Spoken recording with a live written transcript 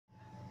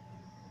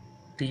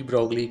De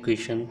Broglie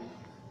equation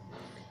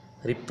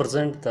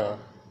represent the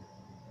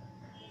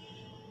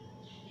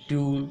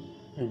dual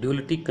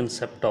duality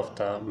concept of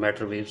the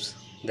matter waves,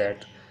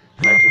 that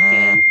matter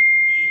can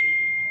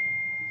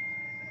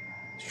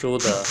show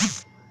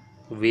the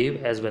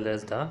wave as well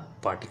as the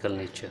particle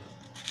nature.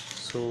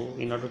 So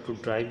in order to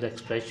drive the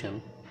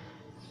expression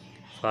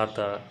for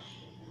the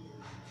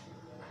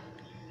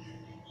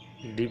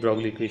de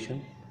Broglie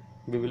equation,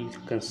 we will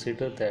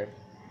consider that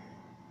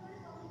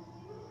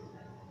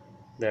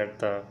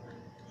the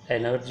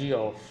energy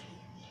of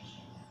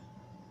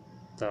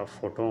the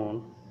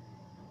photon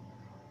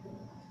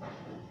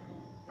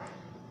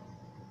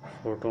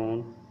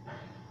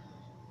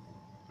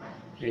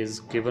is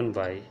given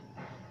by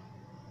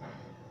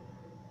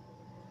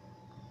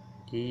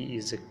E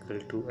is equal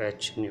to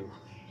h nu,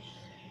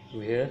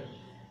 where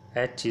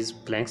h is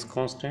Planck's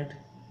constant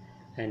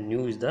and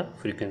nu is the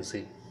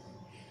frequency.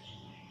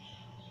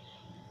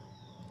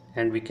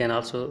 And we can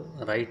also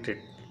write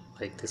it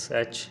like this: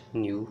 h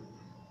nu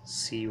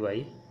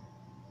cy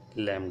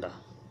lambda.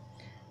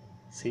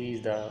 C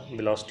is the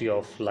velocity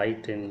of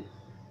light in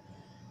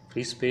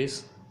free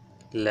space,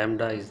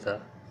 lambda is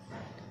the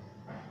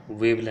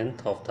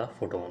wavelength of the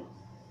photon.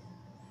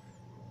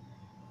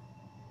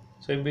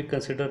 So if we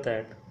consider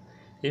that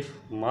if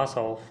mass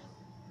of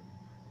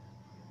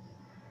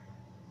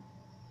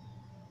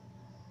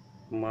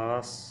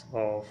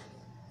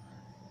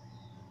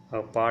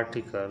a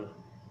particle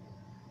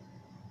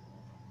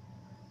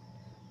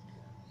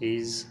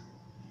is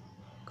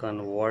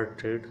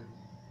converted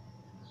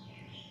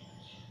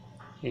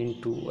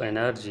into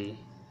energy,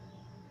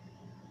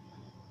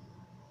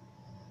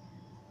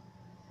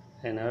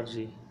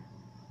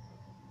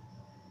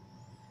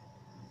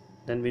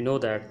 then we know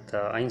that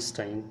the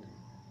Einstein,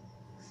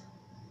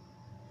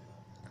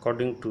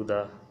 according to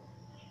the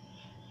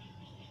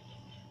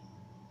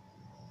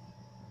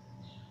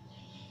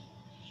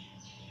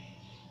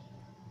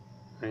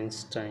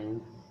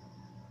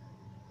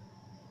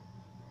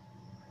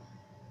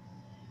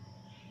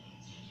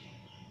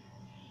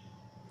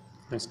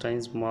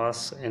Einstein's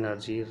mass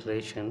energy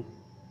relation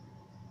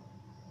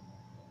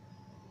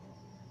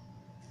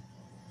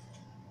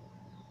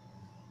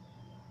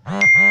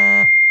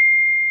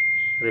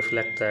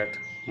reflect that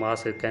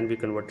mass can be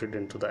converted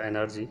into the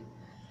energy,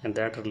 and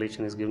that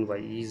relation is given by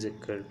E is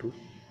equal to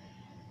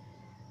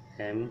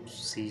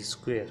mc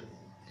square.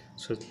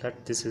 So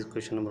this is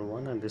equation number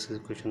 1 and this is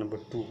equation number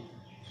 2.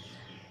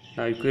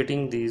 Now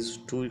equating these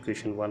two,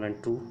 equation 1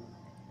 and 2,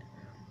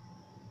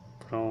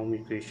 from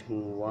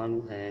equation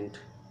 1 and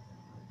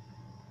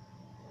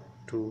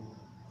 2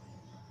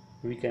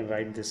 we can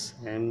write this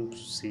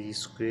mc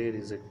square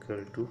is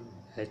equal to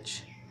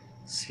h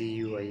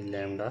cuy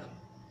lambda,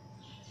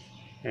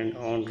 and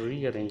on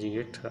rearranging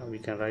it we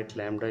can write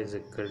lambda is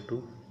equal to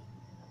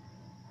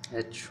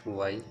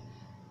hy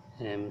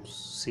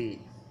mc.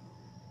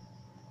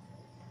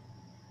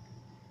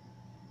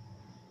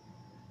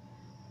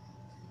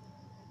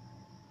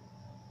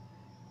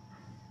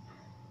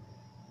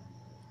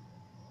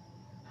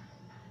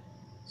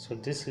 So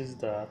this is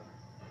the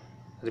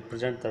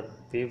represent the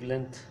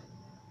wavelength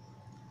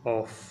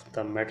of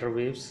the matter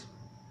waves,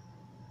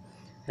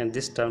 and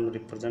this term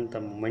represent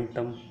the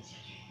momentum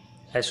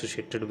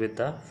associated with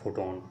the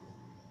photon.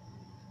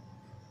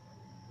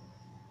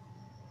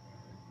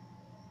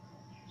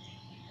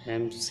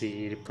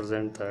 mc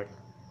represent that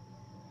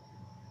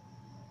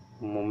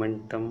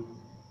momentum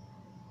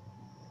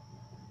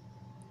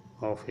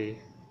of a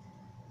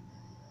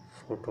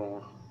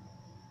photon,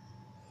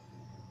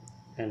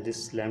 and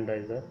this lambda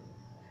is the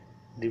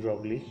de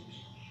Broglie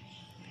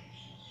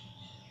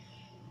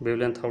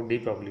wavelength of de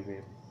Broglie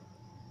wave.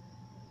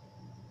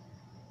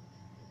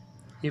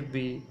 If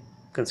we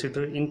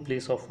consider in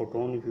place of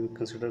photon, if we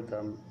consider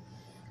the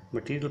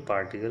material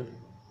particle,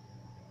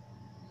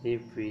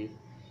 if we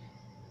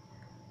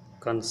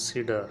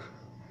consider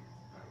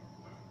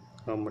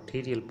a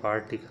material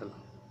particle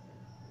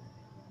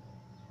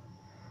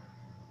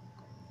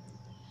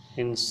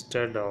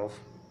instead of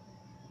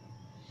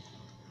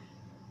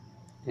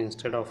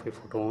a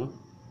photon,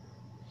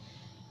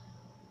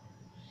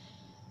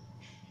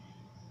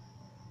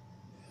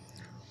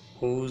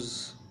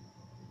 whose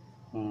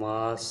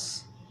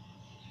mass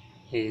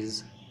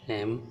is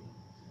m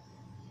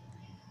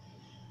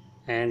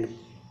and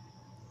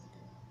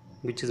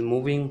which is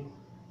moving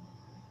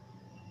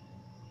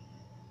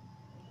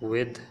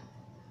with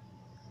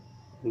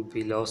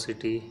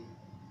velocity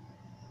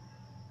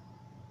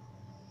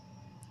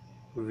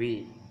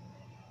v,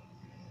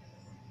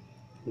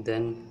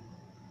 then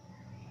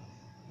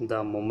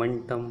the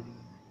momentum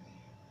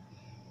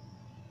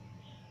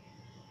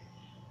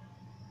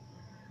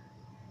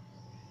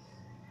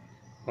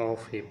of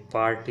a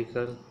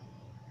particle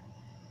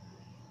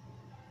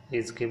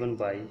is given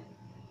by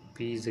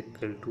P is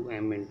equal to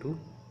m into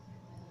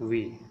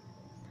v,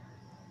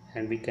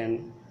 and we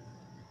can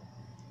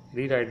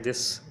rewrite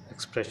this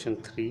expression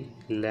 3: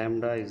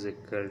 lambda is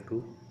equal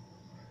to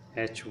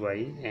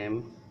hy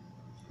m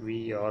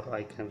v, or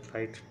I can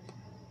write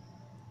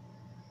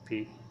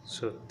P.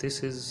 So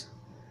this is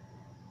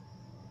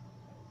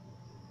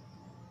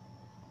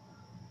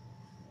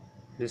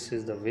This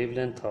is the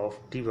wavelength of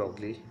de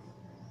Broglie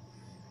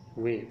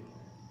wave,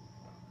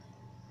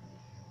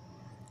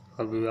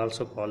 or we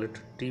also call it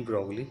de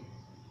Broglie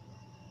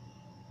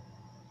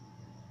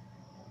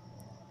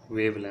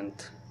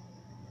wavelength.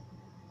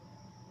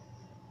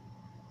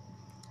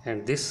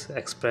 And this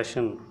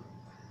expression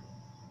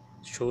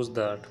shows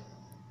that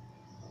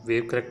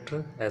wave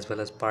character as well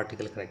as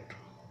particle character.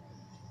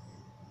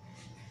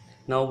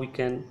 Now we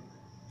can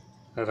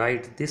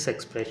write this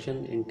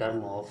expression in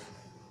terms of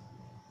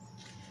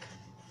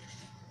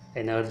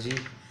energy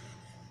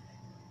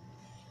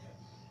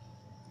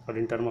or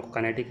in terms of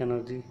kinetic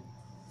energy.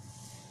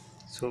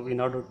 So in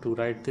order to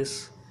write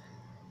this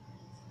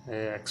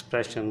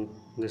expression,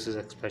 this is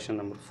expression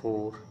number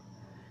 4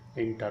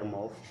 in terms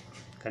of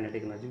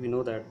kinetic energy. We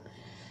know that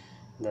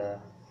the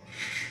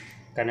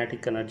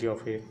kinetic energy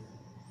of a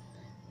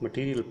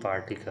material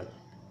particle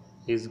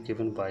is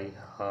given by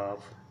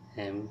half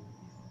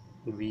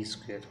mv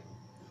square.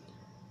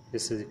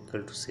 This is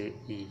equal to, say,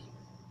 E.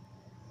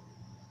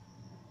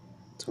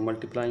 So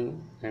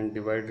multiplying and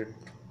divided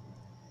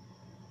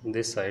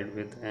this side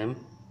with m,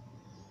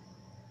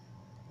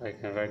 I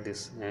can write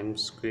this m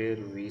square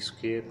v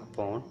square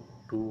upon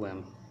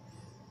 2m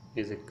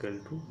is equal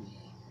to E.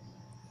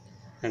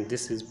 And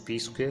this is p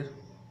square,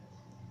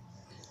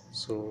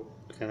 so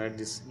you can write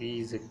this E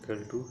is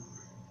equal to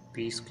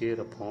p square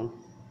upon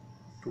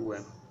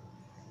 2m,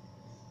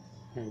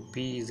 and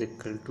p is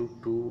equal to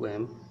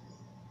 2m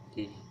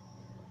E.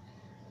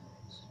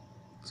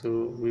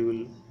 So we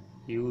will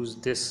use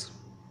this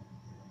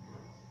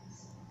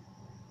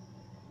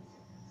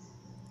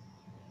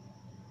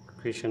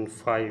equation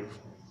 5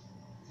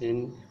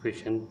 in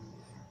equation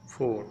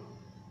 4.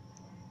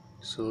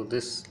 So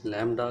this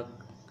lambda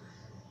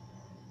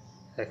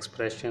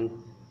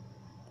expression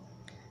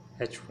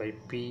h by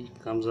p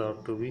comes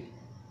out to be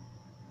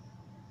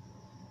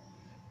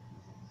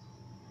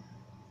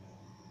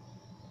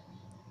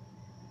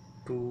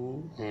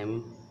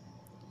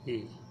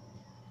 (2m)e.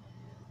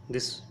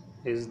 This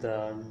is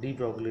the de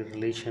Broglie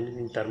relation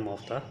in terms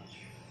of the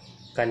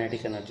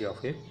kinetic energy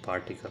of a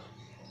particle.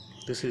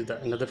 This is the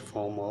another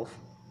form of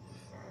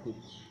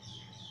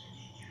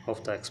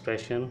the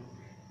expression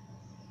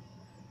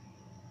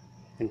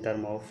in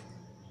terms of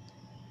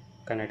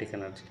kinetic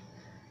energy.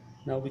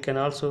 Now we can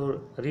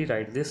also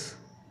rewrite this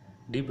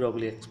de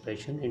Broglie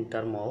expression in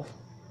terms of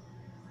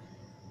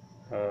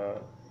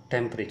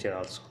temperature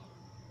also.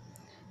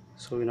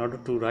 So in order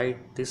to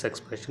write this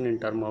expression in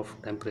terms of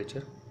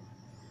temperature,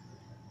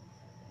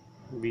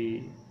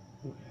 we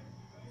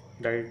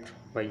write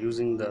by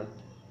using the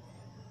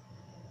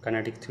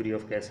kinetic theory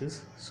of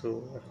gases.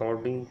 So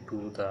according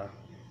to the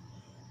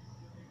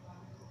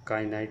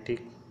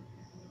kinetic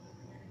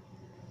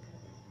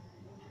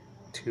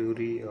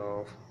theory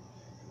of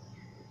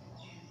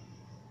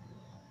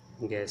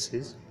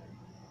gases,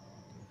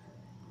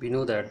 we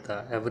know that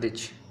the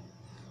average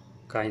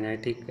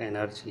kinetic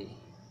energy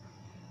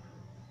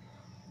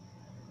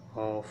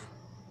of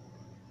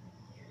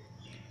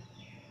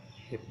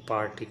a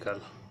particle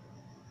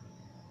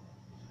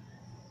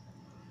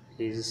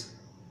is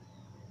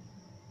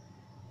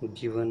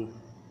given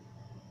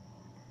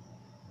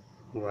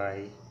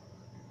by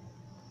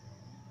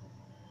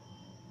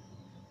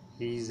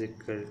E is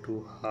equal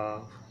to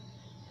half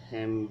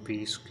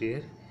mv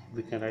square.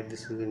 We can write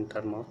this in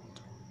terms of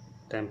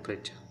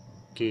temperature,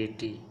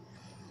 kT,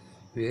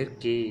 where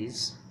K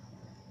is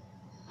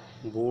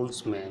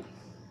Boltzmann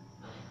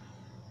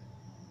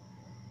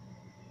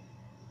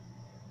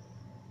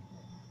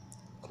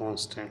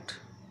constant,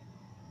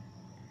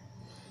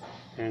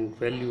 and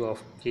value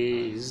of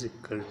K is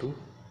equal to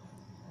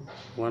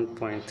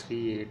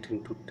 1.38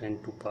 into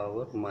 10 to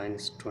power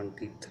minus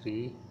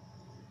 23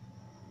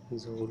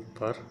 joule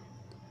per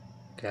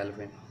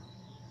Kelvin,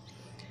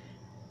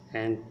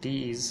 and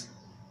T is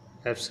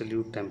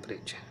absolute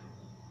temperature.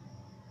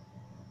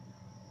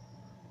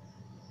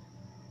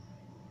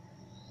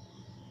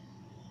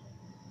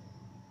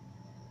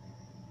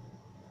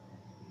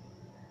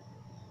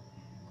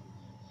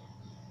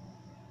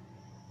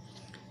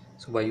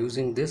 So by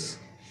using this,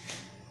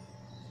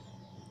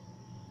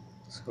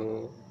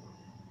 so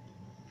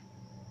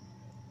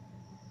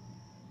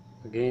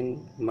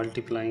again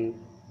multiplying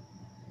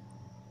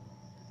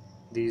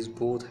these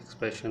both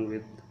expression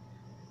with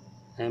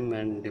m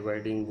and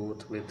dividing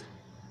both with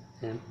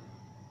m,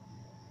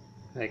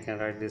 I can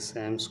write this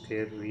m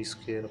square v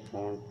square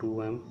upon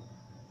 2m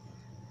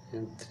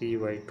and 3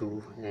 by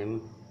 2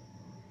 m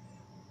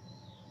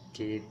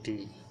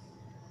kt.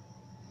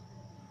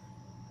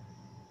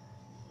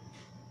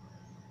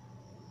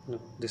 No,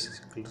 this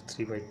is equal to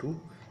 3 by 2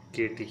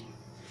 kt.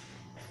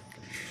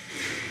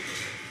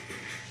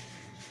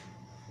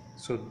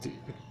 So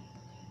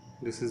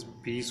this is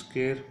p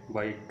square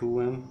by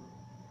 2m,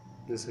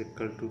 this is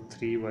equal to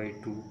 3 by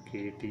 2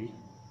 kt,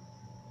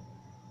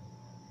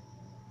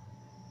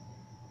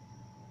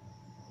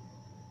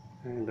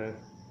 and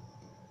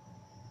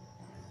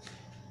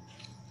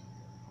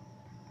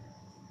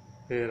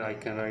here I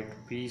can write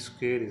p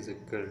square is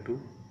equal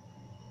to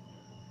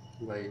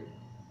by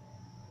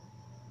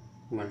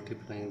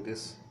multiplying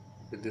this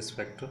with this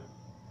factor,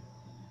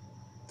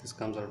 this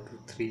comes out to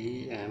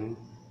 3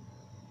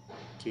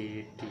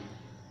 mkt.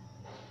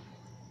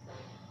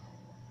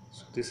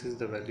 So this is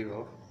the value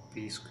of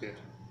p square,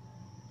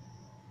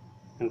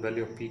 and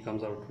value of p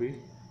comes out to be,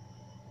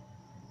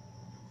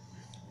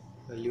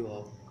 value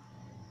of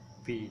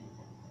p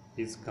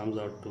is comes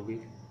out to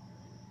be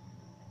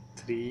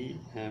 3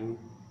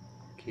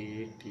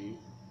 mkt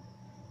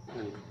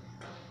and root.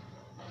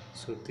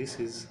 So this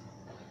is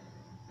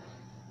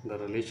the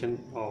relation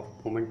of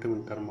momentum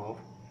in term of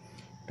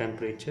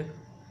temperature.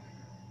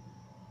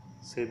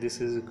 Say this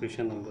is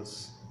equation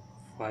numbers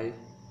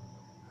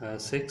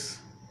 6.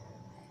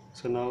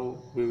 So now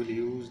we will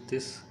use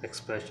this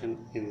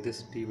expression in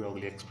this de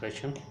Broglie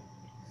expression,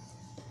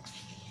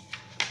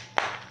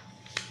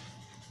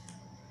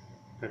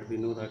 that we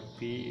know that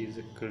P is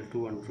equal to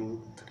 1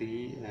 root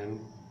 3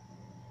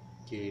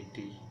 mkt,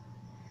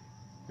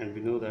 and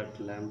we know that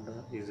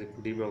lambda is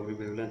de Broglie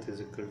wavelength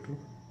is equal to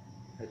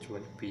h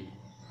by p.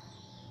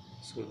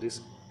 So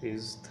this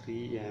is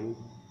 3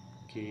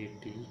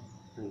 mkt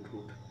and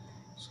root.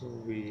 So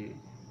we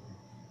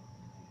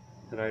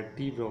write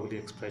de Broglie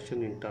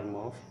expression in term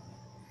of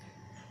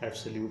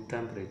absolute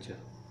temperature.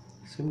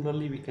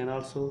 Similarly, we can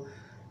also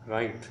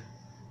write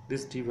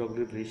this de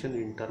Broglie relation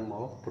in term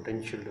of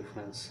potential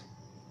difference.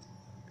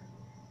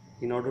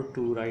 In order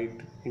to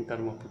write in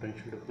term of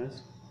potential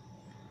difference,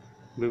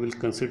 we will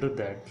consider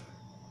that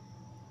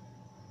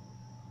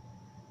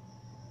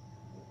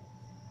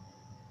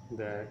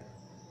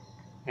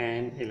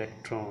an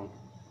electron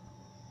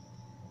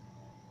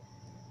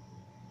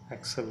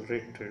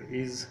accelerated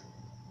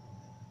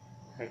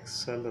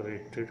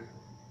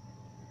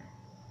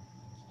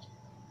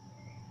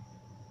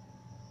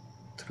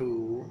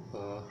through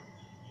a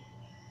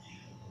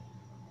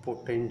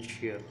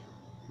potential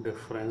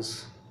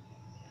difference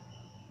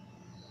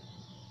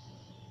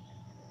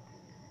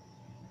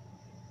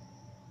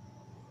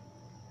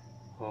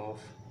of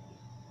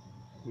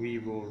V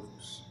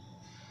volts,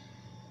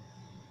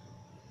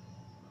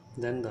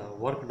 then the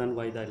work done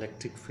by the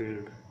electric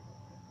field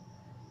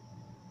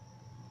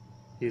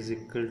is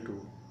equal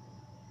to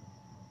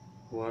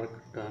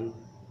work done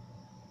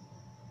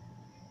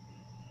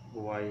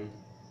by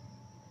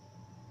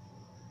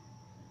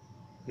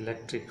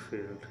electric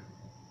field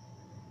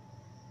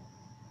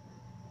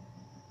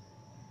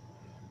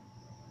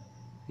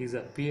is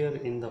appear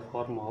in the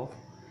form of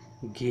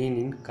gain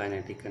in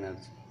kinetic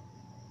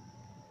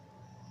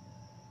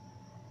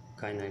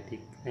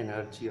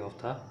energy of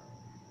the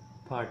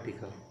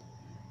particle,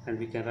 and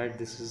we can write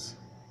this is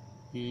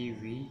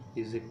EV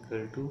is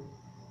equal to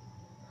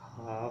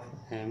half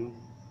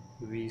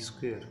mv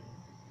square.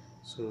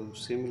 So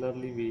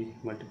similarly we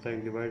multiply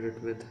and divide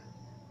it with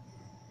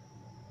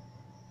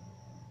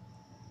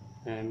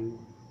m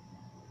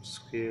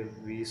square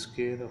v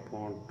square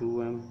upon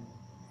 2m,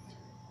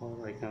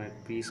 or I can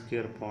write p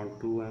square upon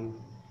 2m.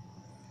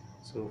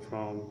 So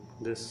from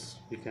this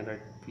we can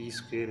write p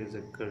square is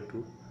equal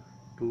to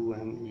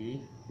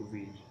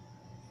 2mev,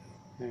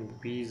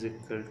 and p is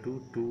equal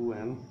to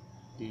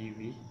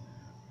 2mev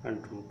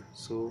and root.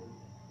 So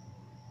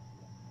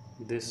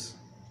this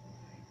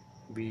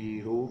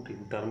we wrote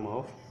in term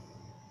of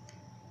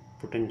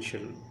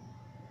potential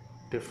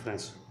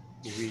difference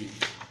V.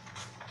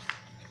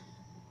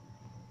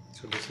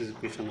 So this is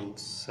equation number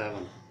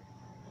 7.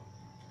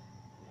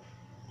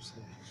 So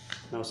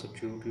now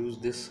substitute, use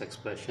this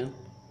expression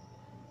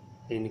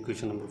in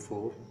equation number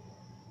 4,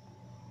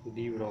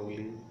 de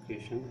Broglie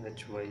equation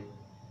h by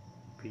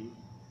p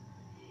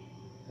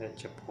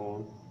h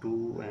upon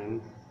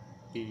 2m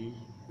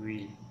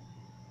ev.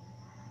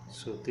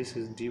 So this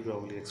is de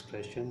Broglie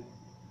expression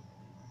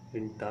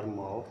in term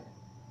of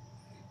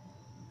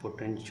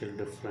potential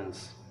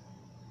difference.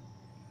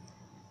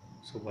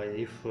 So by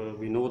if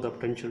we know the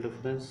potential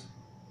difference,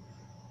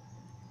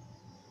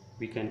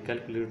 we can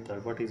calculate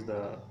that what is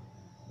the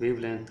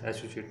wavelength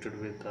associated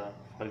with the,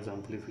 for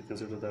example, if we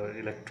consider the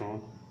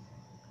electron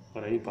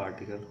or any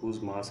particle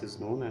whose mass is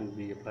known, and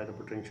we apply the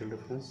potential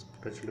difference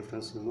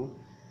is known,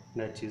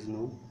 and h is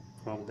known.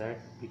 From that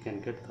we can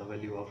get the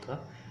value of the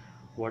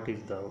what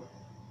is the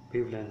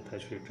wavelength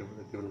associated with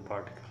a given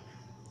particle.